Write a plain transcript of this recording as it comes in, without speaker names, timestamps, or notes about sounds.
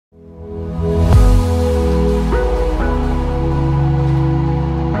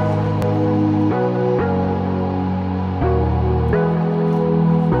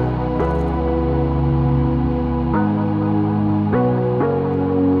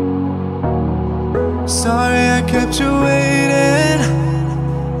Sorry I kept you waiting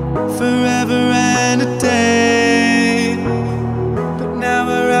forever and a day, but now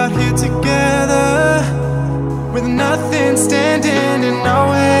we're out here together with nothing standing in our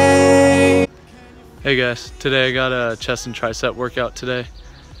way. Hey guys, today I got a chest and tricep workout today.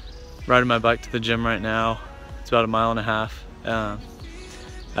 Riding my bike to the gym right now. It's about 1.5 miles. I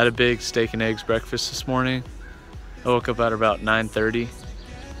had a big steak and eggs breakfast this morning. I woke up at about 9:30.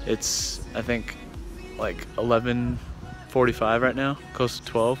 It's, I think, like 11:45 right now, close to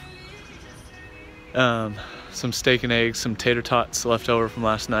 12. Some steak and eggs, some tater tots left over from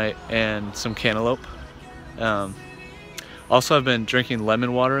last night, and some cantaloupe. Also, I've been drinking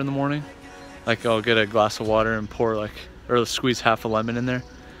lemon water in the morning. Like, I'll get a glass of water and pour or squeeze half a lemon in there.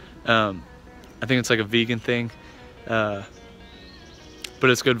 I think it's like a vegan thing, but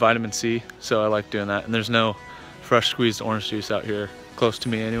it's good vitamin C, so I like doing that. And there's no fresh squeezed orange juice out here close to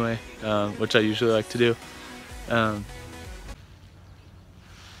me anyway, which I usually like to do.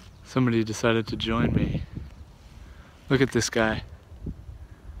 Somebody decided to join me. Look at this guy.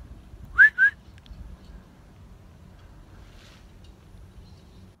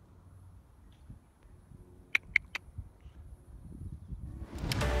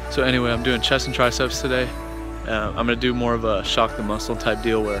 So anyway, I'm doing chest and triceps today. I'm gonna do more of a shock the muscle type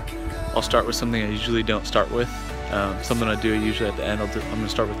deal where I'll start with something I usually don't start with. Something I do usually at the end, I'm gonna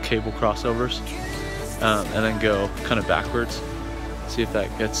start with cable crossovers, and then go kind of backwards. See if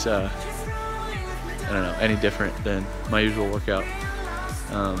that gets, I don't know, any different than my usual workout.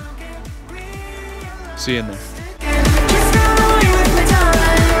 See you in there.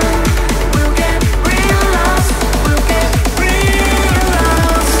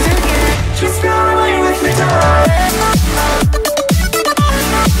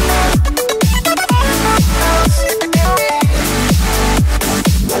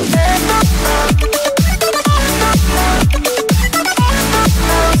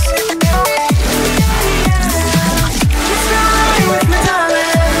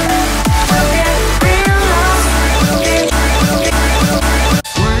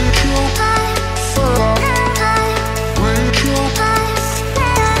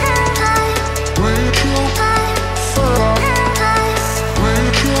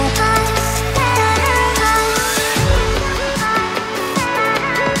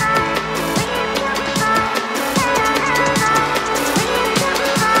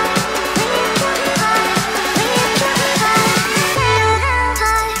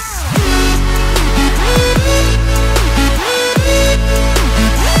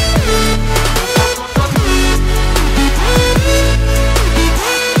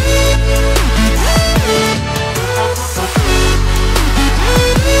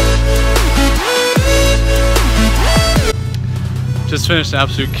 Just finished an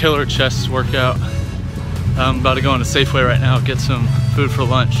absolute killer chest workout. I'm about to go into Safeway right now, get some food for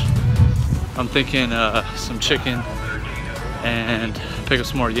lunch. I'm thinking some chicken and pick up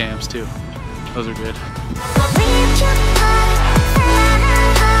some more yams too. Those are good.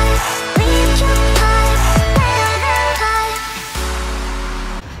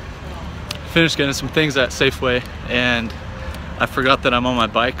 Finished getting some things at Safeway, and I forgot that I'm on my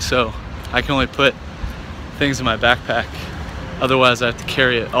bike, so I can only put things in my backpack. Otherwise I have to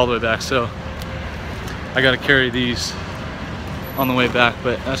carry it all the way back, so I gotta carry these on the way back,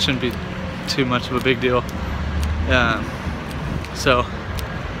 but that shouldn't be too much of a big deal. So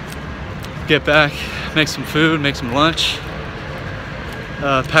get back, make some food, make some lunch,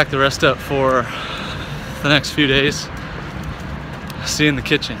 pack the rest up for the next few days. See you in the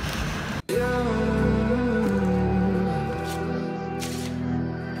kitchen.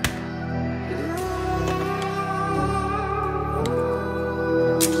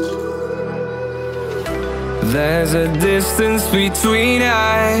 There's a distance between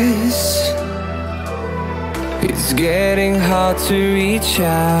us. It's getting hard to reach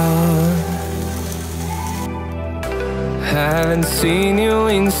out. Haven't seen you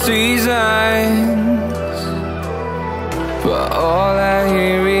in seasons, but all I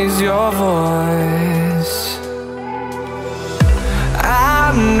hear is your voice.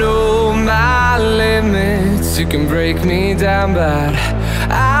 I know my limits, you can break me down, but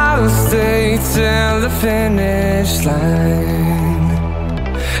I'll stay till the finish line.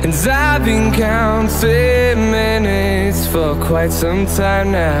 And I've been counting minutes for quite some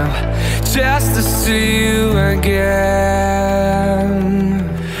time now, just to see you again.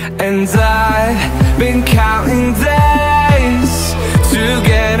 And I've been counting days to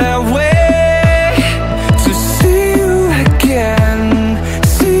get away, to see you again,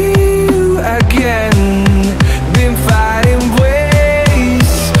 see you again. Been fighting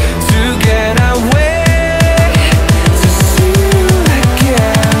ways to get away.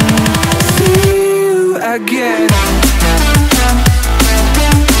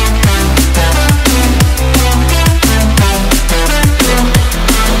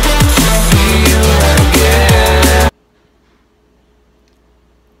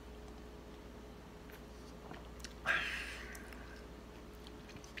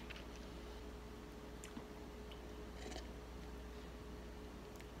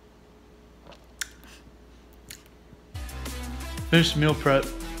 Finished meal prep.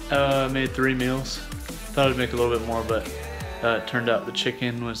 Made 3 meals. Thought I'd make a little bit more, but it turned out the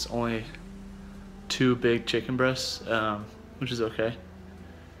chicken was only 2 big chicken breasts, which is okay.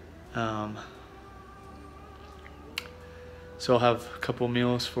 So I'll have a couple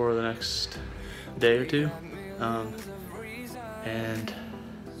meals for the next day or 2. And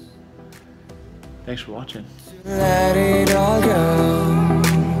thanks for watching. Let it all go.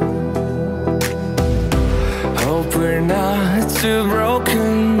 Hope we're not too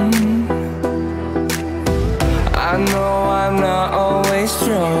broken. I know I'm not always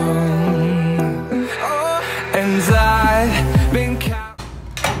strong, and I've been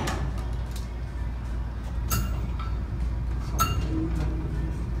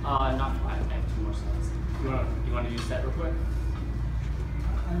not quite. I have 2 more slides. You want to use that real quick?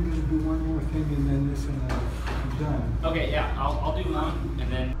 I'm going to do one more thing and then this and I'm done. Okay, yeah, I'll do one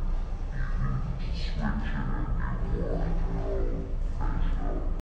and then.